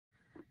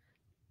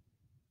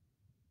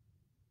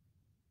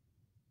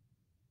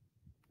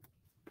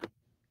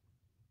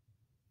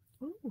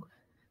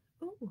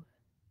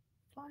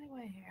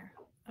anywhere.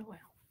 Oh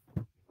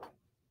well.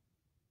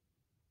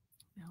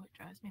 No, it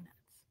drives me nuts.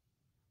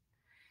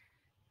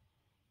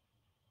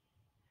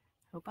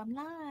 Hope I'm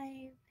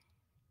live.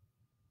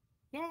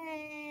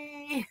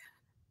 Yay!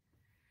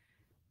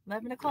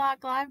 11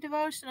 o'clock live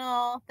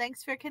devotional.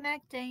 Thanks for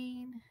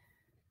connecting.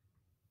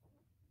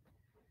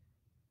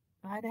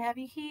 Glad to have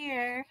you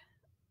here.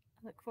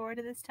 I look forward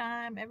to this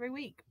time every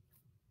week.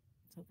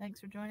 So thanks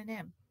for joining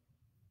in.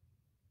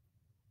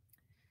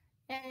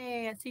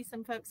 Yay, I see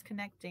some folks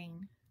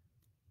connecting.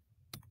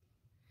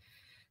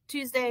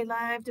 Tuesday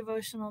live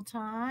devotional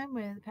time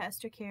with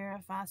Pastor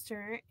Kara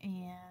Foster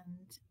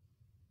and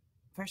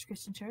First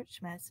Christian Church,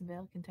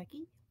 Madisonville,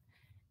 Kentucky.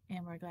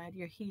 And we're glad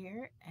you're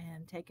here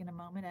and taking a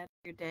moment out of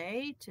your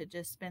day to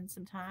just spend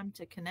some time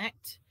to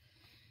connect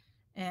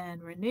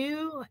and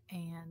renew.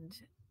 And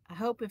I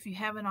hope if you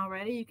haven't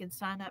already, you can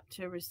sign up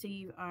to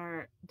receive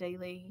our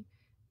daily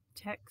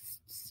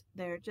texts.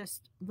 They're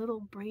just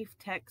little brief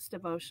text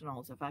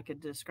devotionals, if I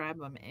could describe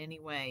them any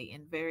way,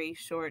 in very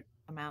short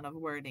amount of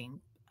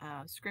wording.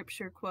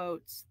 Scripture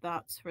quotes,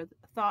 thought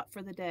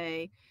for the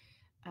day.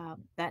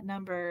 That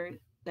number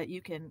that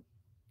you can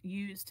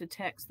use to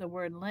text the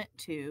word Lent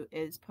to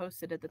is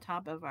posted at the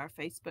top of our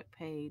Facebook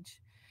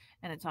page,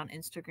 and it's on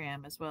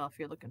Instagram as well. If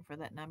you're looking for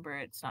that number,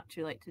 it's not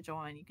too late to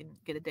join. You can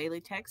get a daily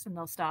text, and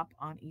they'll stop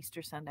on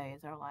Easter Sunday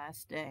as our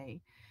last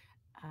day.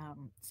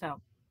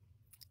 So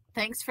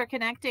thanks for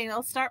connecting.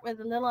 I'll start with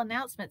the little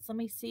announcements. Let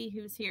me see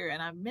who's here,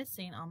 and I'm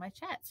missing all my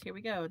chats. Here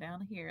we go,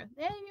 down here.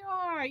 There you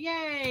are.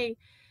 Yay.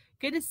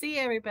 Good to see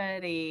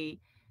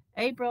everybody.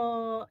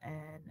 April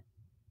and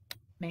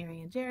Mary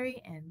and Jerry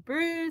and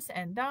Bruce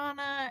and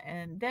Donna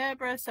and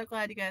Deborah. So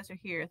glad you guys are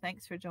here.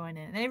 Thanks for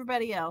joining. And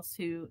everybody else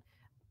who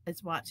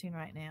is watching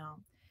right now.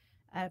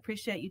 I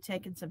appreciate you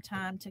taking some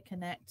time to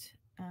connect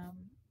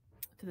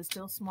to the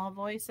still small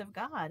voice of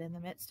God in the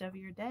midst of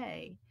your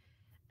day.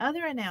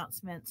 Other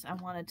announcements I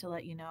wanted to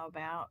let you know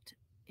about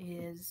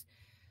is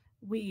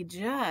we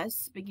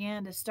just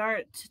began to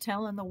start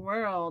telling the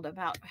world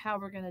about how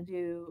we're going to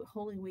do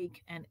Holy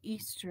Week and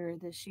Easter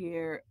this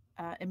year.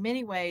 In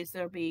many ways,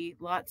 there'll be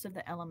lots of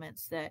the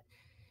elements that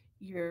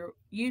you're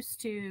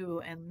used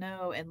to and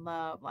know and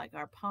love, like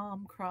our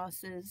palm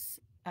crosses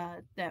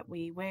that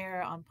we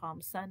wear on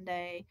Palm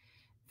Sunday.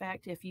 In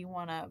fact, if you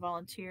want to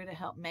volunteer to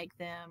help make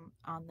them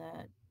on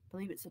I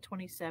believe it's the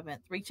 27th,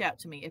 reach out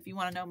to me if you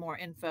want to know more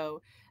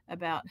info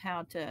about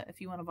if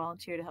you want to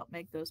volunteer to help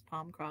make those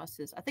palm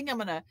crosses. I think I'm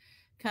going to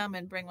come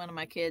and bring one of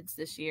my kids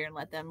this year and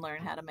let them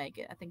learn how to make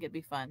it. I think it'd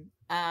be fun.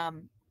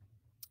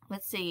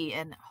 Let's see.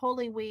 And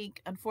Holy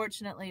Week,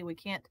 unfortunately, we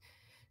can't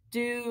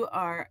do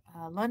our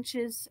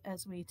lunches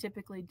as we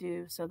typically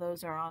do. So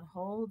those are on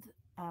hold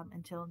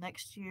until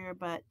next year.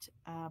 But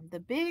the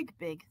big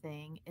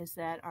thing is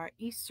that our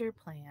Easter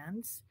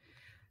plans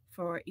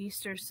for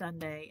Easter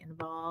Sunday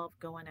involve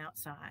going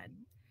outside.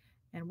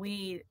 And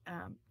we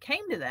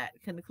came to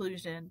that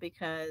conclusion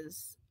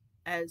because,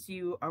 as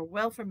you are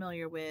well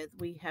familiar with,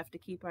 we have to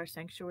keep our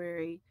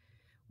sanctuary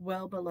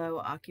well below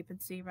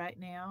occupancy right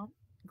now.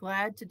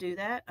 Glad to do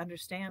that.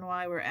 Understand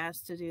why we're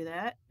asked to do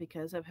that,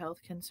 because of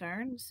health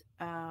concerns.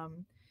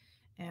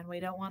 And we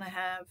don't want to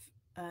have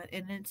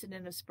an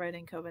incident of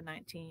spreading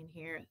COVID-19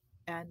 here.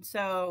 And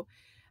so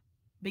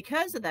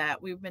because of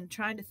that, we've been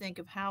trying to think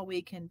of how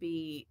we can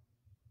be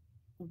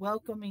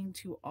welcoming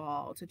to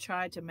all, to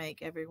try to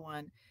make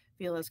everyone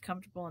feel as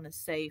comfortable and as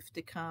safe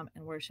to come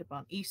and worship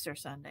on Easter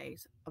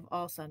Sundays, of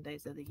all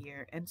Sundays of the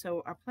year. And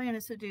so our plan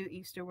is to do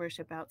Easter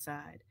worship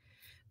outside.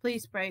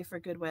 Please pray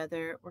for good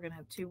weather. We're going to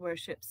have 2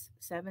 worships,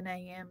 7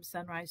 a.m.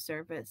 sunrise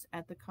service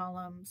at the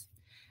columns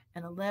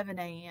and 11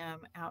 a.m.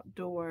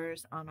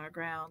 outdoors on our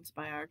grounds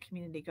by our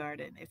community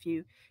garden. If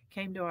you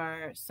came to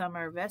our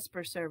summer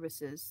Vesper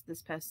services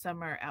this past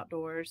summer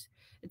outdoors,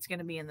 it's going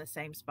to be in the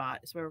same spot.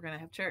 It's where we're going to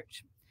have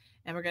church.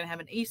 And we're going to have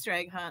an Easter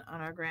egg hunt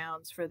on our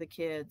grounds for the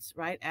kids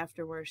right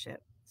after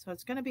worship. So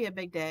it's going to be a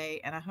big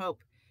day, and I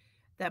hope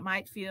that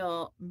might be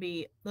a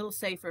little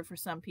safer for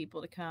some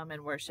people to come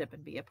and worship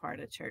and be a part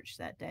of church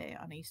that day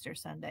on Easter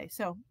Sunday.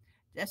 So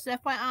just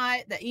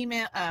FYI, the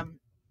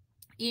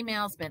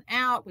email's been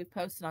out. We've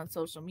posted on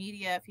social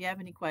media. If you have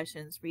any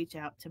questions, reach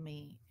out to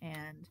me,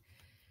 and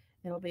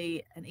it'll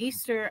be an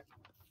Easter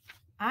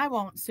I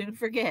won't soon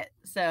forget.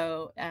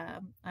 So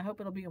I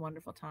hope it'll be a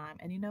wonderful time.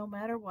 And no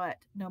matter what,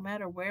 no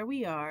matter where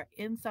we are,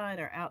 inside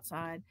or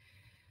outside,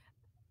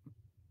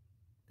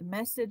 the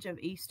message of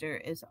Easter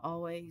is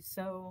always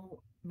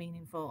so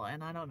meaningful.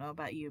 And I don't know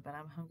about you, but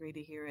I'm hungry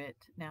to hear it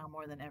now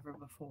more than ever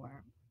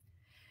before.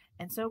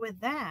 And so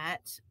with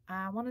that,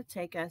 I want to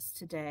take us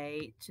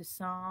today to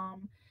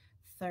Psalm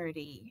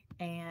 30.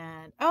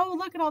 And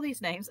look at all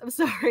these names. I'm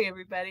sorry,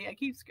 everybody. I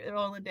keep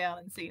scrolling down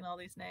and seeing all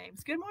these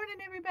names. Good morning,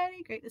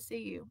 everybody. Great to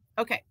see you.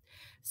 Okay,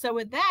 so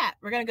with that,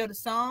 we're going to go to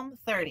Psalm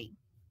 30.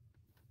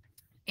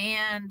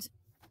 And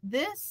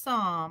this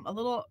psalm, a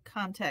little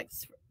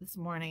context this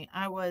morning,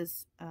 I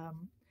was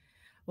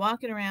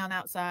walking around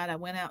outside. I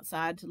went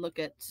outside to look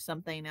at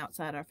something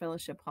outside our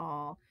fellowship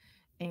hall,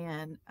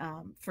 and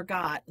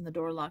forgot, and the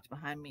door locked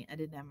behind me. I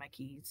didn't have my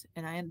keys,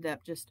 and I ended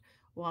up just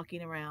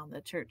walking around the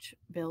church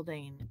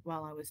building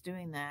while I was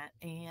doing that.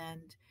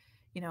 And,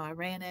 I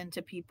ran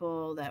into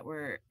people that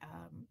were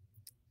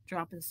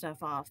dropping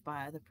stuff off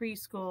by the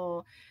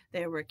preschool.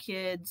 There were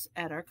kids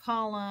at our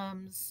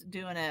columns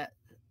doing a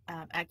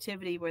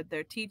activity with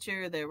their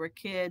teacher. There were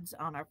kids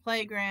on our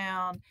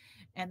playground,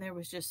 and there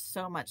was just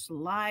so much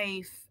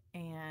life.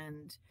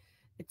 And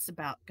it's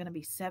about going to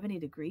be 70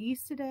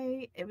 degrees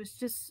today. It was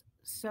just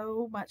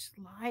so much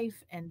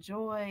life and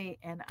joy,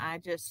 and I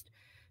just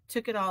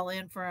took it all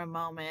in for a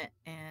moment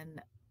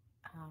and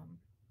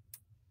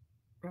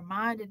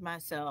reminded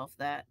myself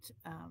that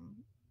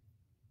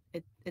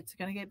it's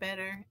going to get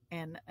better,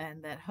 and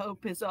that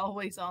hope is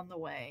always on the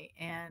way,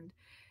 and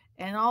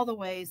all the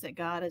ways that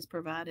God has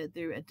provided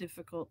through a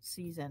difficult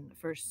season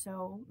for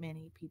so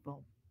many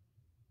people.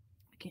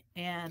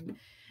 And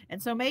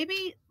so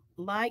maybe,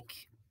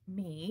 like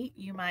me,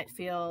 you might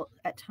feel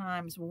at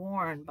times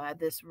worn by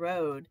this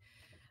road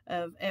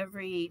of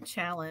every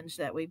challenge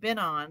that we've been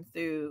on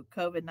through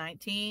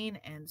COVID-19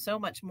 and so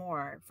much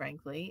more,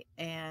 frankly.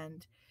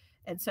 And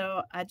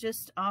so I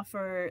just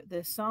offer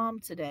this psalm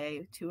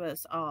today to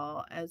us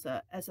all as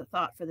a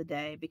thought for the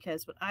day,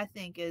 because what I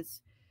think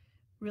is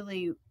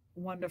really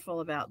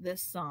wonderful about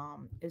this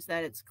psalm is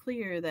that it's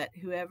clear that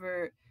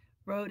whoever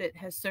wrote it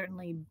has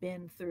certainly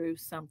been through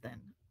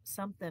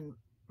something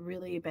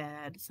really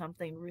bad,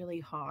 something really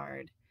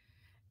hard,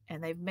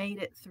 and they've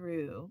made it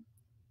through,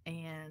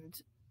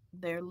 and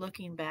they're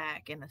looking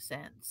back in a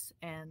sense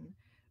and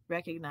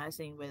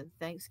recognizing with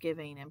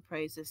thanksgiving and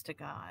praises to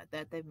God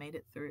that they've made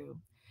it through.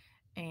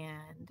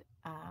 And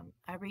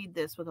I read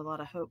this with a lot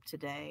of hope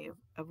today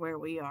of where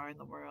we are in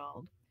the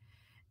world.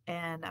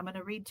 And I'm going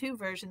to read two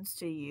versions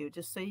to you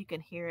just so you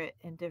can hear it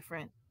in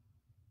different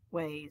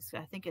ways.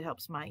 I think it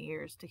helps my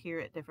ears to hear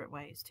it different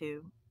ways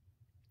too.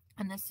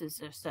 And this is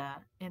just a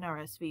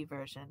NRSV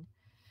version.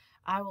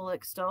 I will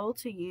extol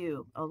to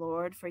you, O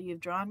Lord, for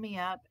you've drawn me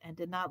up and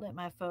did not let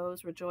my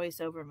foes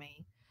rejoice over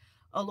me.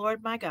 O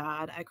Lord my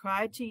God, I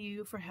cried to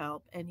you for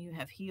help, and you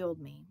have healed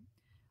me.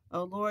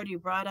 O Lord, you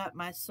brought up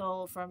my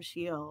soul from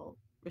Sheol,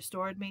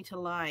 restored me to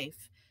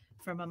life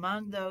from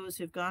among those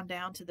who've gone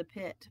down to the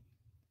pit.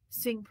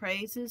 Sing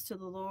praises to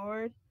the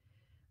Lord,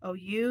 O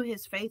you,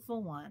 his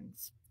faithful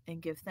ones,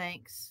 and give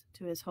thanks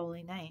to his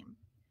holy name.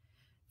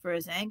 For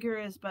his anger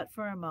is but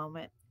for a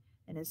moment,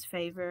 and his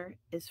favor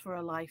is for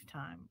a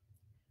lifetime.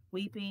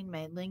 Weeping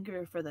may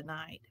linger for the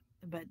night,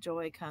 but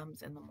joy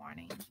comes in the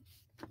morning.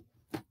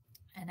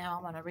 And now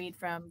I'm going to read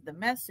from the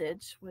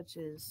Message, which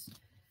is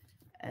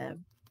a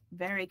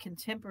very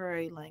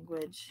contemporary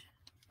language,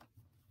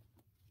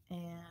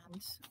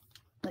 and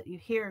let you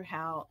hear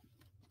how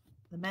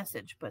the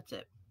Message puts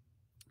it.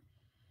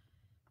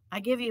 I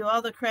give you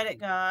all the credit,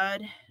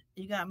 God.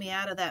 You got me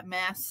out of that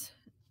mess,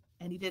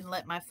 and you didn't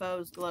let my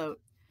foes gloat.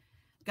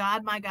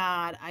 God, my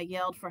God, I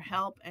yelled for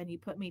help, and you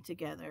put me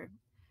together.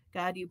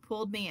 God, you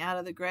pulled me out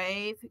of the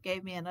grave,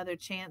 gave me another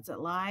chance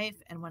at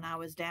life, and when I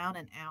was down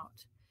and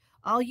out.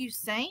 All you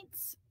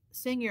saints,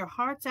 sing your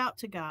hearts out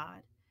to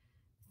God.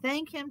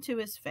 Thank him to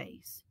his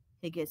face.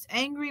 He gets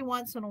angry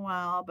once in a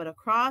while, but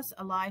across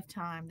a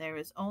lifetime there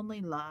is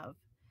only love.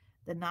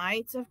 The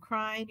nights of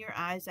crying your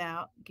eyes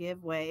out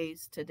give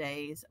ways to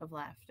days of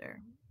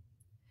laughter.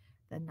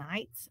 The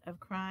nights of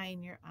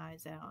crying your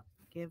eyes out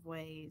give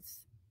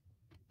ways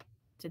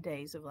to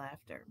days of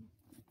laughter.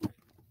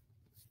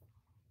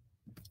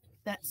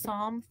 That's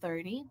Psalm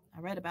 30.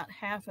 I read about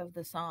half of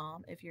the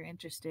psalm if you're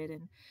interested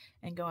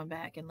in going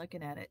back and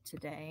looking at it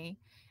today.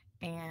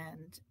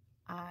 And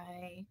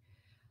I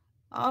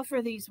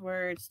offer these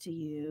words to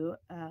you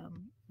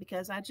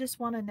because I just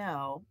want to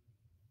know.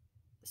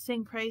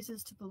 Sing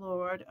praises to the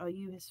Lord, O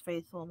you his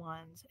faithful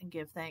ones, and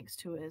give thanks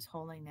to his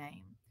holy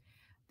name.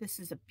 This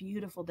is a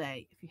beautiful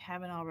day. If you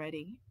haven't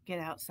already, get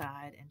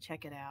outside and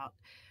check it out.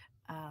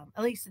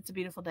 At least it's a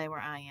beautiful day where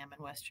I am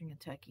in Western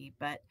Kentucky.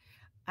 But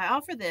I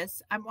offer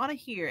this. I want to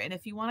hear, and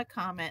if you want to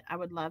comment, I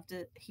would love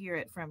to hear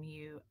it from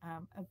you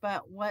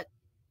about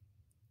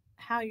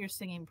how you're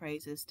singing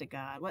praises to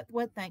God.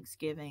 What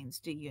Thanksgivings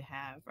do you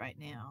have right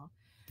now?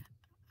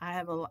 I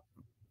have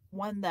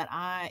one that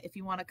if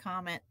you want to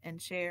comment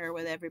and share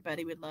with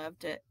everybody, would love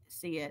to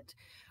see it.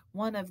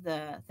 One of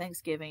the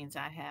Thanksgivings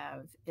I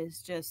have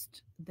is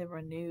just the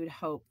renewed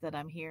hope that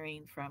I'm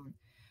hearing from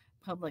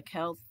public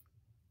health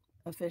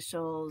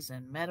officials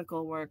and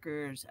medical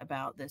workers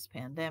about this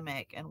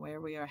pandemic and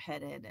where we are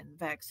headed, and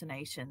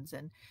vaccinations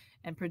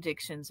and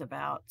predictions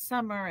about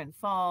summer and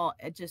fall.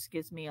 It just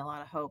gives me a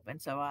lot of hope.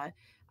 And so I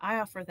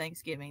offer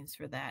Thanksgivings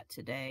for that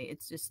today.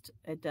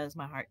 It does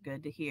my heart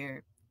good to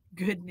hear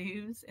good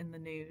news in the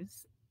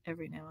news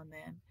every now and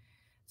then.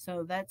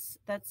 So that's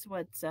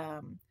what's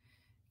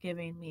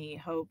giving me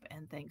hope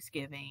and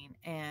Thanksgiving.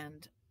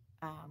 And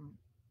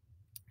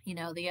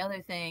the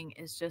other thing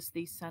is just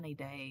these sunny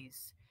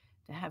days,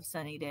 to have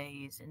sunny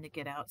days and to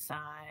get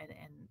outside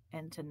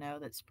and to know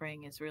that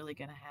spring is really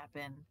going to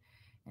happen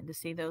and to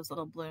see those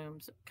little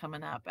blooms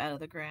coming up out of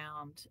the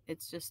ground.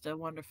 It's just a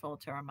wonderful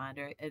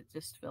reminder. It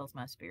just fills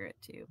my spirit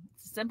too.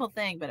 It's a simple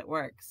thing, but it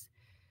works.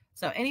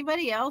 So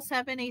anybody else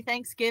have any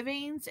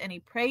Thanksgivings, any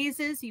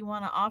praises you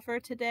want to offer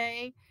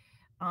today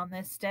on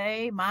this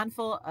day,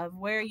 mindful of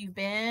where you've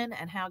been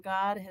and how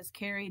God has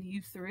carried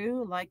you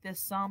through, like this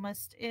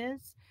psalmist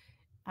is?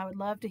 I would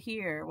love to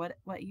hear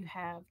what you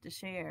have to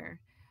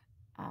share,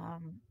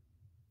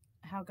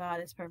 how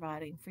God is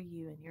providing for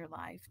you in your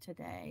life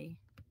today.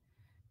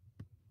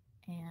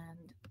 And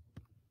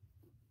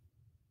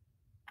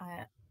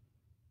I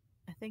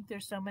think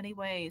there's so many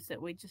ways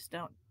that we just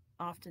don't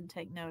often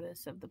take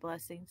notice of the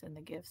blessings and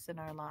the gifts in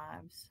our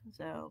lives.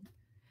 So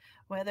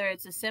whether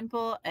it's as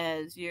simple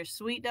as your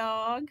sweet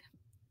dog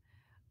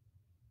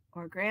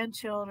or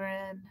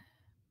grandchildren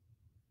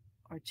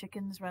or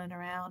chickens running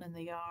around in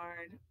the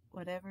yard,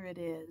 whatever it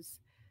is,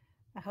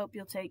 I hope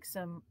you'll take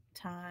some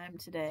time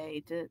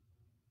today to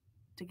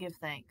give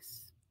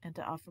thanks and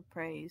to offer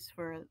praise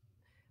for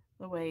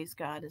the ways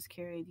God has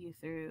carried you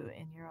through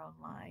in your own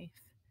life.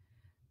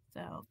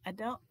 So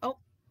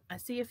I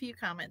see a few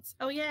comments.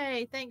 Oh,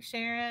 yay. Thanks,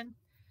 Sharon.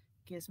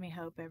 Gives me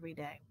hope every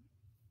day.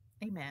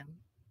 Amen.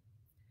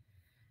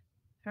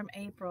 From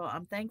April,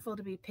 I'm thankful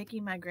to be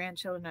picking my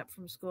grandchildren up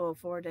from school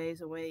 4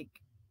 days a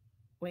week,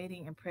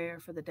 waiting in prayer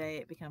for the day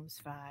it becomes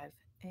 5.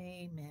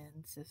 Amen,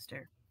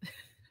 sister.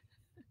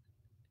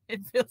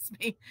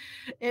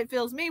 It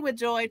fills me with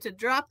joy to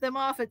drop them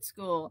off at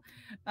school.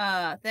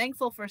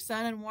 Thankful for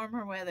sun and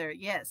warmer weather.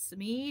 Yes,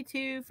 me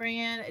too,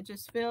 Fran. It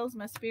just fills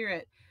my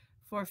spirit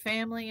for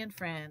family and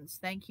friends.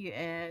 Thank you,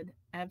 Ed.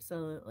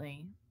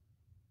 Absolutely.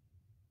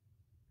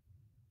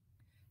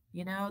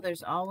 You know,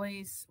 there's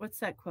always, what's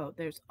that quote?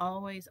 There's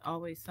always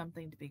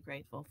something to be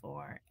grateful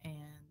for.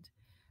 And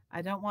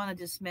I don't want to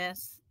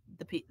dismiss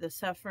the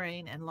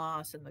suffering and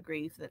loss and the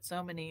grief that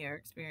so many are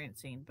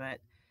experiencing, but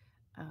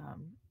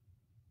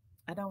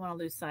I don't want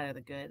to lose sight of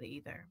the good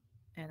either.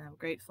 And I'm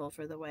grateful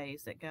for the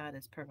ways that God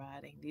is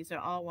providing. These are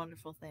all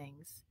wonderful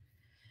things.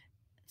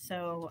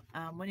 So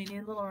when you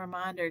need a little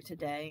reminder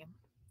today,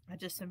 I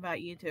just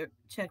invite you to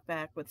check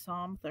back with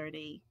Psalm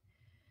 30.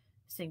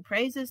 Sing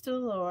praises to the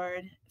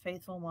Lord,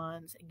 faithful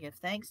ones, and give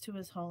thanks to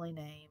his holy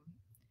name.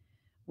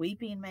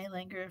 Weeping may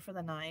linger for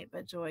the night,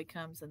 but joy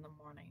comes in the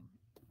morning.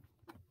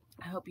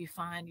 I hope you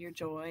find your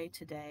joy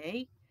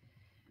today.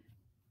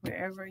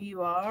 Wherever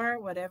you are,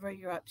 whatever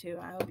you're up to,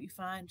 I hope you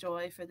find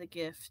joy for the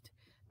gift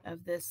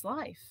of this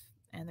life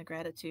and the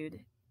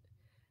gratitude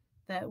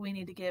that we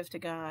need to give to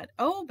God.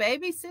 Oh,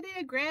 babysitting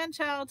a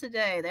grandchild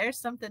today. There's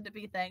something to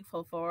be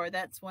thankful for.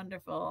 That's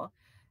wonderful.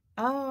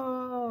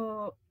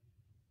 Oh,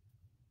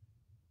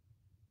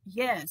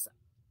 yes.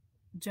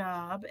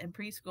 Job and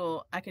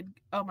preschool.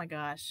 Oh my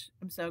gosh.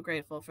 I'm so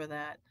grateful for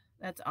that.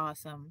 That's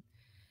awesome.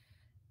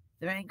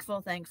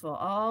 Thankful.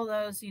 All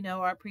those,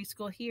 our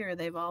preschool here,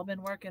 they've all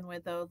been working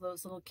with those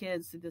little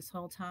kids through this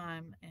whole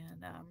time.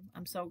 And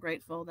I'm so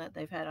grateful that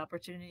they've had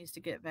opportunities to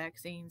get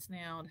vaccines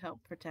now to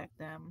help protect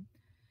them.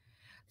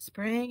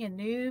 Spring and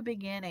new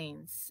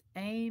beginnings.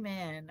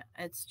 Amen.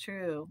 It's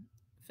true.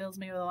 Fills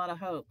me with a lot of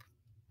hope.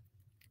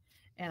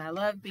 And I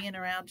love being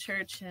around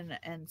church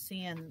and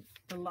seeing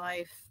the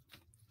life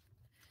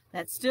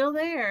that's still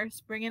there,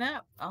 springing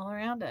up all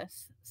around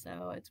us.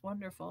 So it's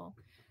wonderful.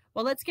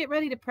 Well, let's get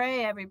ready to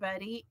pray,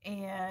 everybody.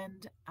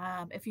 And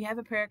if you have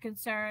a prayer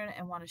concern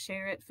and want to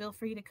share it, feel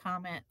free to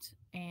comment,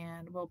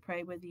 and we'll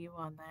pray with you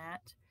on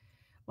that.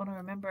 Want to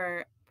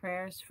remember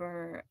prayers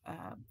for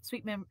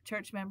sweet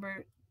church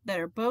member that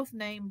are both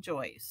named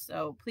Joyce.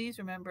 So please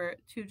remember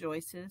 2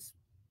 Joyces.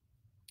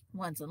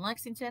 One's in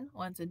Lexington,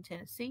 one's in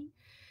Tennessee.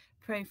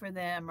 Pray for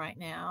them right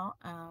now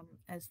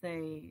as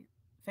they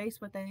face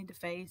what they need to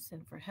face,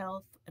 and for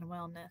health and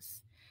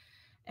wellness.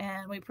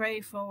 And we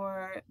pray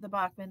for the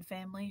Bachman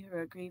family who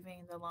are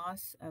grieving the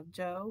loss of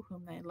Joe,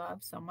 whom they love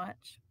so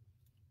much.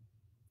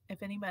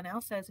 If anyone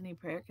else has any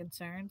prayer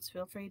concerns,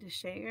 feel free to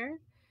share.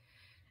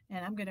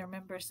 And I'm going to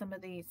remember some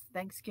of these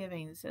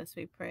Thanksgivings as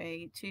we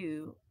pray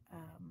too.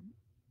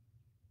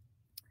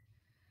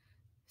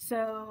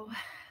 So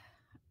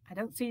I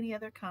don't see any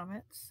other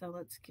comments, so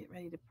let's get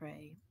ready to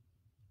pray.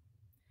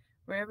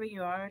 Wherever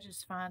you are,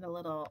 just find a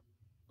little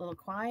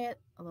quiet,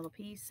 a little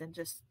peace, and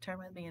just turn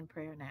with me in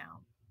prayer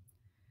now.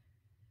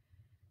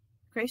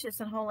 Gracious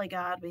and holy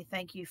God, we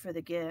thank you for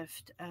the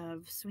gift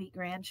of sweet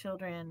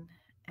grandchildren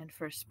and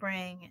for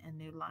spring and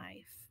new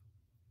life.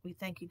 We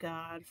thank you,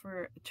 God,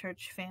 for a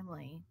church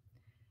family,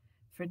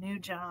 for new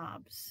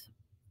jobs,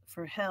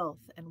 for health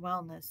and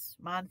wellness,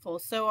 mindful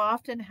so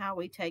often how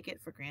we take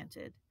it for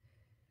granted.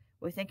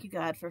 We thank you,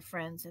 God, for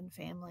friends and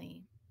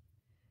family.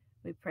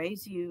 We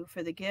praise you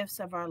for the gifts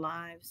of our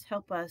lives.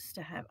 Help us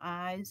to have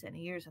eyes and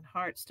ears and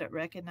hearts that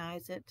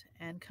recognize it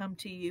and come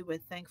to you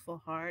with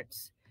thankful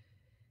hearts,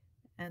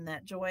 and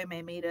that joy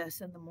may meet us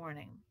in the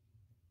morning.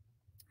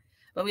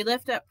 But we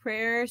lift up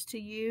prayers to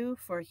you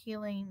for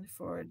healing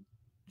for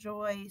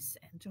Joyce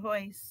and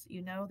Joyce.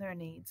 You know their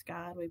needs,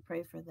 God. We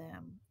pray for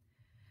them.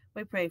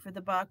 We pray for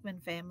the Bachman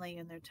family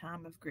in their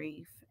time of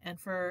grief, and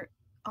for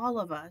all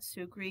of us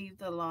who grieve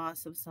the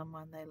loss of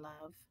someone they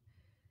love.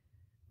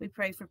 We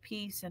pray for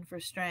peace and for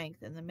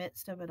strength in the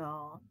midst of it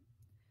all.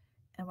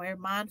 And we're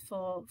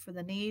mindful for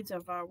the needs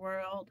of our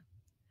world,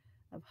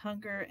 of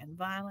hunger and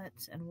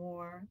violence and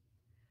war,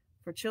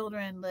 for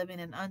children living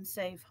in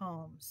unsafe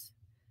homes.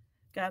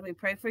 God, we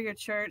pray for your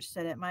church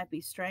that it might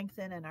be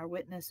strengthened and our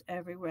witness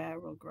everywhere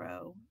will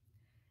grow.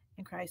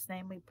 In Christ's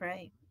name we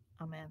pray.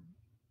 Amen.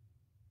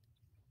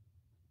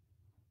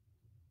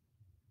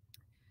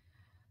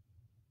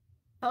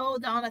 Oh,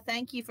 Donna,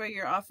 thank you for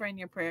your offering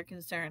your prayer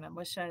concern. I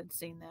wish I had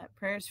seen that.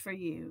 Prayers for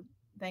you.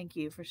 Thank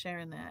you for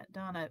sharing that.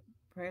 Donna,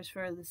 prayers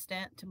for the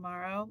stent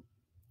tomorrow.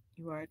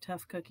 You are a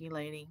tough cookie,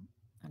 lady,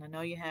 and I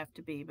know you have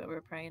to be, but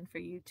we're praying for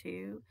you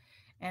too,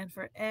 and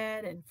for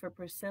Ed and for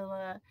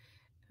Priscilla,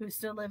 who's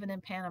still living in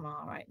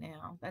Panama right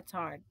now. That's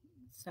hard.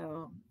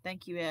 So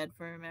thank you, Ed,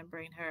 for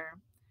remembering her,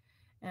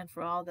 and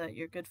for all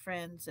your good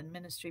friends and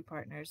ministry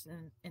partners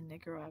in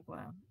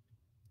Nicaragua.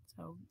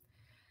 So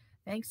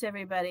thanks,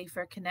 everybody,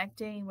 for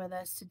connecting with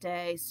us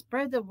today.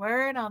 Spread the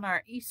word on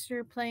our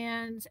Easter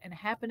plans and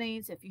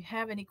happenings. If you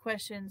have any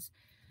questions,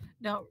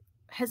 don't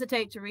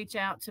hesitate to reach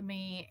out to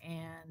me.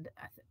 And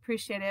I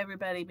appreciate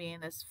everybody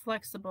being as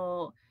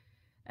flexible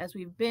as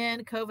we've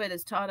been. COVID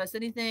has taught us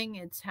anything,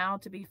 it's how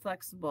to be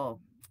flexible.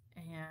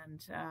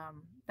 And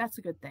that's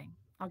a good thing.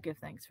 I'll give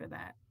thanks for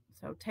that.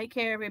 So take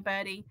care,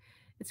 everybody.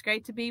 It's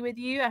great to be with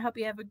you. I hope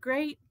you have a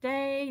great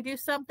day. Do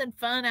something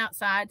fun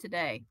outside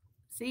today.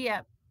 See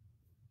ya.